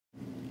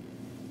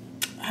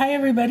Hi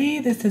everybody,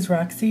 this is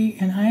Roxy,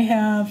 and I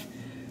have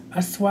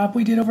a swap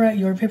we did over at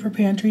Your Paper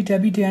Pantry.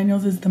 Debbie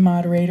Daniels is the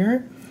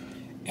moderator,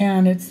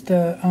 and it's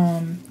the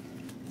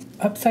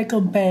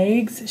upcycled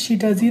bags. She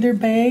does either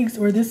bags,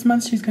 or this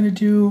month she's going to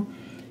do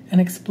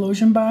an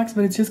explosion box,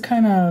 but it's just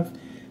kind of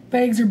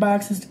bags or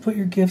boxes to put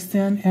your gifts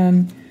in,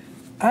 and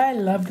I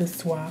love this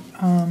swap.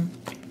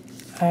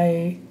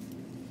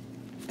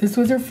 This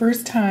was her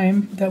first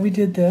time that we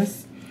did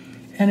this,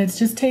 and it's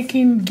just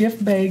taking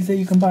gift bags that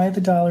you can buy at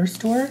the dollar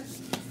store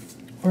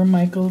or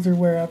Michael's or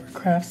wherever,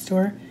 craft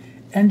store,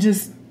 and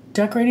just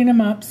decorating them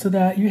up so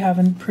that you have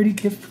a pretty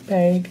gift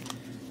bag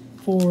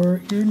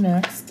for your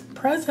next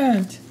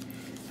present.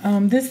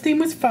 This theme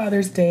was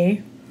Father's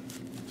Day,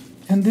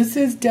 and this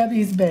is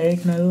Debbie's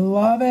bag, and I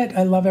love it.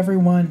 I love every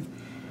one.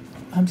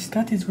 She's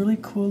got these really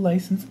cool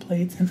license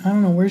plates, and I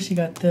don't know where she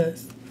got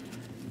this.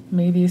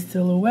 Maybe a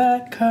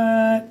silhouette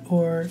cut,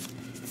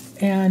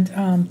 and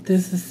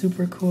this is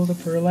super cool, the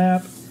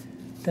burlap.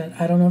 That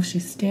I don't know if she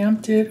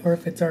stamped it or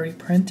if it's already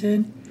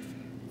printed.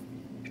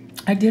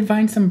 I did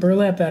find some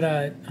burlap at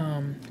a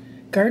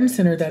garden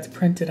center that's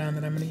printed on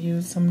that I'm going to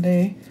use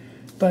someday.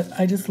 But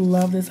I just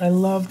love this. I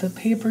love the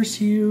paper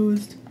she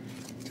used.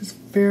 Just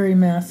very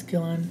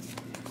masculine.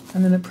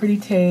 And then a pretty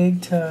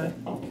tag to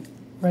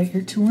write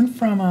your to and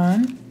from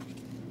on.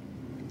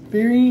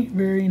 Very,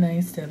 very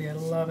nice, Debbie. I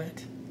love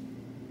it.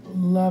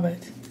 Love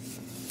it.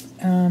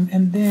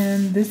 And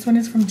then this one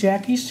is from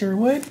Jackie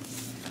Sherwood.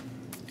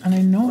 And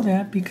I know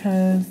that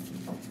because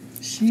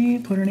she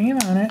put her name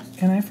on it,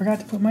 and I forgot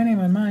to put my name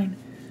on mine.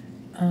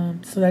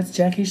 So that's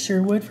Jackie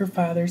Sherwood for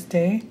Father's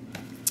Day.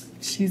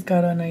 She's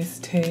got a nice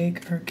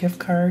tag or gift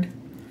card.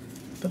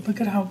 But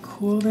look at how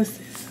cool this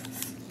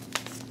is.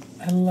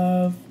 I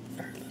love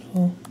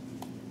her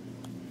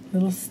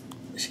little,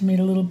 she made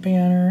a little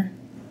banner.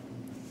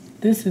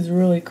 This is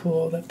really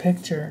cool, the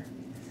picture.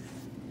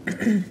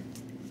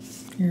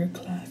 You're a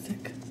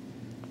classic.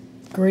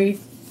 Great.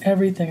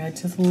 Everything. I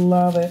just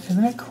love it.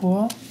 Isn't it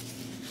cool?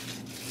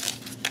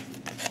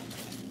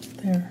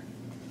 There.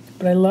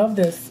 But I love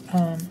this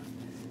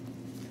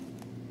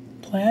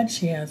plaid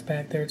she has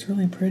back there. It's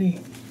really pretty.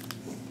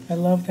 I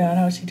love that,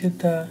 how she did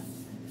the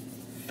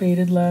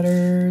faded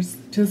letters.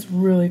 Just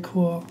really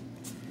cool.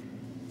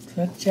 So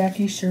that's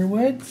Jackie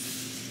Sherwood.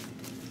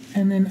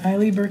 And then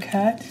Eiley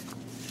Burkett.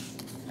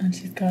 And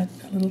she's got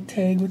a little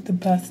tag with the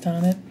best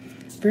on it.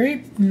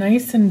 Very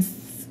nice and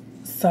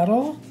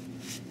subtle.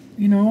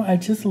 You know, I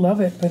just love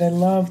it, but I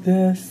love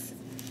this.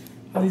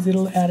 All these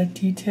little added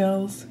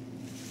details.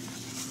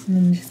 And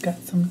then she's got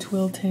some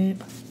twill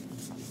tape.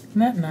 Isn't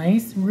that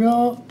nice?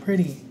 Real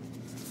pretty.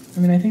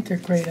 I mean, I think they're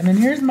great. And then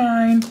here's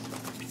mine.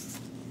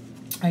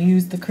 I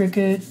used the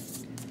Cricut.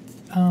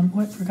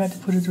 Forgot to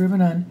put his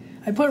ribbon on.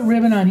 I put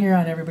ribbon on here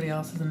on everybody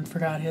else's and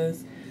forgot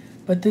his.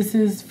 But this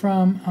is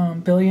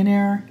from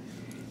Billionaire.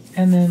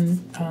 And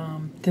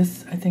then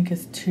this, I think,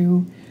 is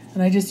 2.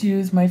 And I just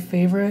used my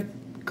favorite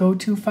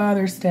go-to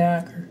father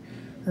stack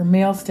or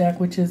male stack,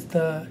 which is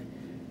the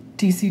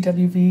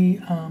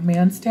DCWV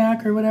man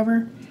stack or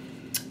whatever.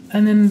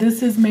 And then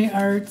this is May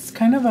Arts,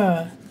 kind of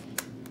a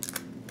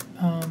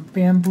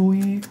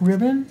bamboo-y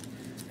ribbon,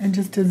 and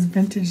just this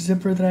vintage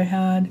zipper that I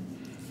had.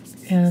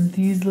 And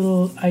these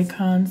little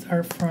icons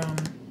are from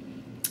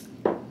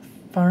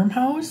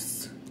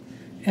Farmhouse,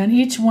 and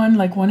each one,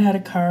 like one had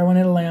a car, one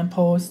had a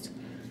lamppost.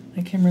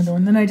 I can't remember the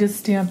one. Then I just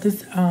stamped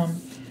this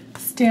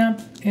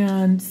stamp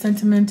and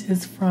sentiment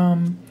is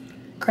from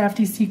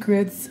Crafty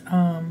Secrets.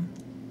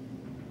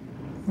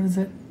 What is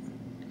it?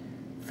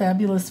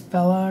 Fabulous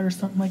Fella or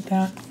something like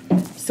that.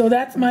 So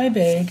that's my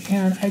bag,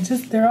 and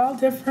they're all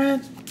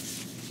different.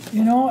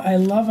 You know, I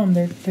love them.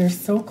 They're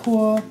so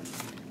cool.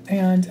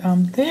 And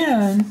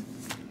then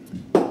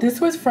this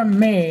was from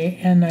May,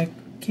 and I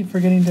keep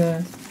forgetting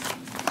to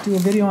do a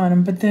video on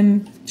them. But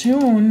then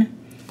June,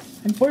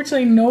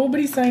 unfortunately,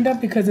 nobody signed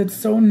up because it's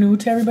so new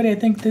to everybody. I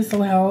think this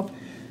will help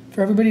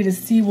for everybody to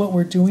see what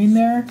we're doing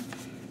there.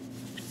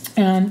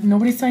 And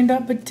nobody signed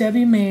up, but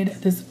Debbie made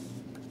this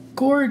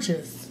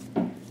gorgeous,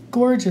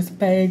 gorgeous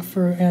bag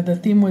for, the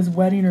theme was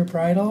wedding or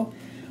bridal.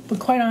 But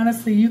quite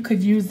honestly, you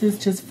could use this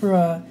just for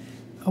a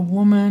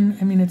woman.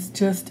 I mean, it's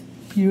just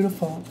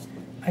beautiful.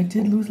 I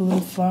did lose a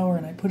little flower,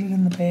 and I put it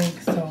in the bag,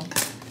 so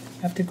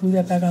I have to glue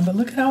that back on. But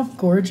look at how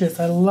gorgeous.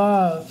 I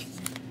love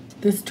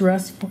this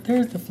dress.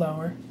 There's the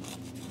flower.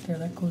 There,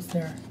 that goes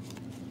there.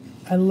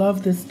 I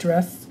love this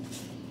dress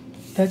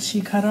that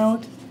she cut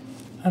out.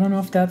 I don't know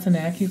if that's an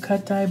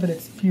AccuCut die, but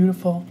it's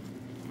beautiful.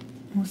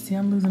 Oh, see,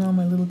 I'm losing all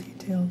my little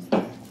details.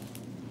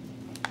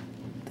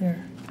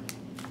 There.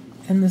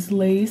 And this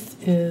lace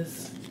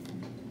is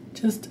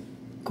just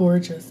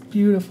gorgeous,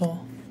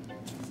 beautiful.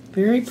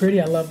 Very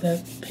pretty. I love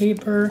that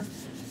paper.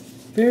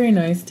 Very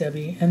nice,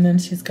 Debbie. And then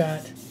she's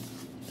got,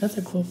 that's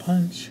a cool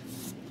punch.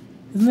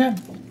 Isn't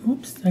that,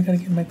 oops, I gotta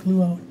get my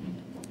glue out.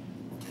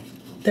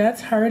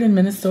 That's hard in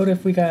Minnesota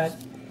if we got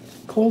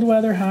cold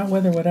weather, hot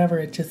weather, whatever.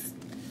 It just,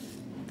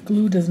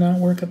 glue does not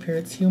work up here.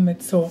 It's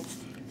humid. So,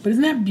 but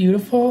isn't that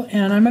beautiful?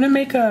 And I'm going to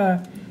make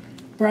a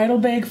bridal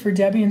bag for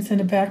Debbie and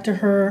send it back to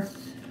her.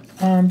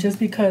 just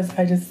because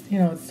I just, you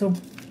know, it's so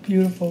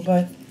beautiful.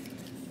 But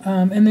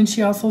and then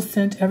she also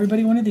sent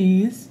everybody one of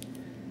these,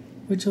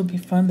 which will be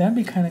fun. That'd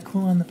be kind of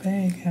cool on the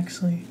bag,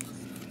 actually.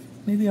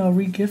 Maybe I'll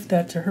re-gift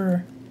that to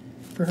her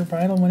for her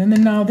bridal one. And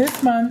then now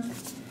this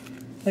month,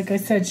 like I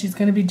said, she's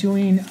going to be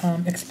doing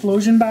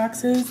explosion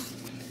boxes.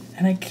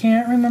 And I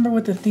can't remember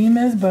what the theme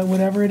is, but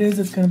whatever it is,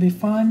 it's going to be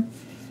fun.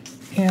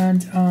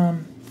 And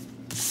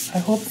I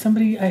hope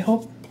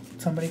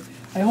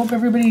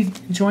everybody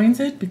joins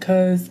it,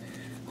 because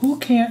who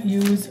can't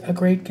use a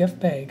great gift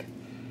bag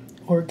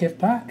or gift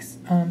box?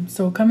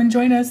 So come and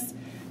join us,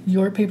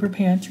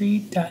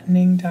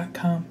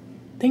 yourpaperpantry.ning.com.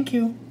 Thank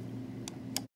you.